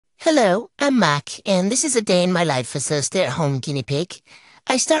Hello, I'm Mac, and this is a day in my life as a stay-at-home guinea pig.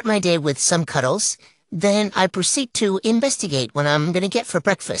 I start my day with some cuddles, then I proceed to investigate what I'm gonna get for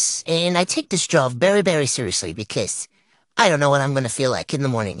breakfast, and I take this job very, very seriously because I don't know what I'm gonna feel like in the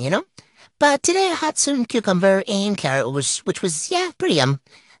morning. But today I had some cucumber and carrot, which was, yeah, pretty yum.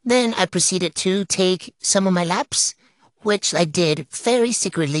 Then I proceeded to take some of my laps, which I did very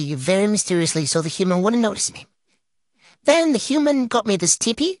secretly, very mysteriously, so the human wouldn't notice me. Then the human got me this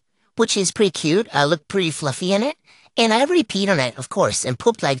teepee, which is pretty cute. I look pretty fluffy in it. And I already peed on it, of course, and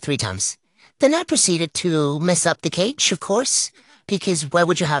pooped like 3 times. Then I proceeded to mess up the cage, of course, because why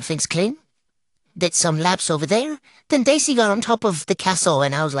would you have things clean? Did some laps over there. Then Daisy got on top of the castle,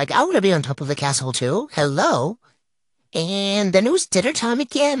 and I was like, I want to be on top of the castle too. Hello. And then it was dinner time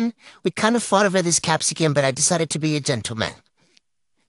again. We kind of fought over this capsicum, but I decided to be a gentleman.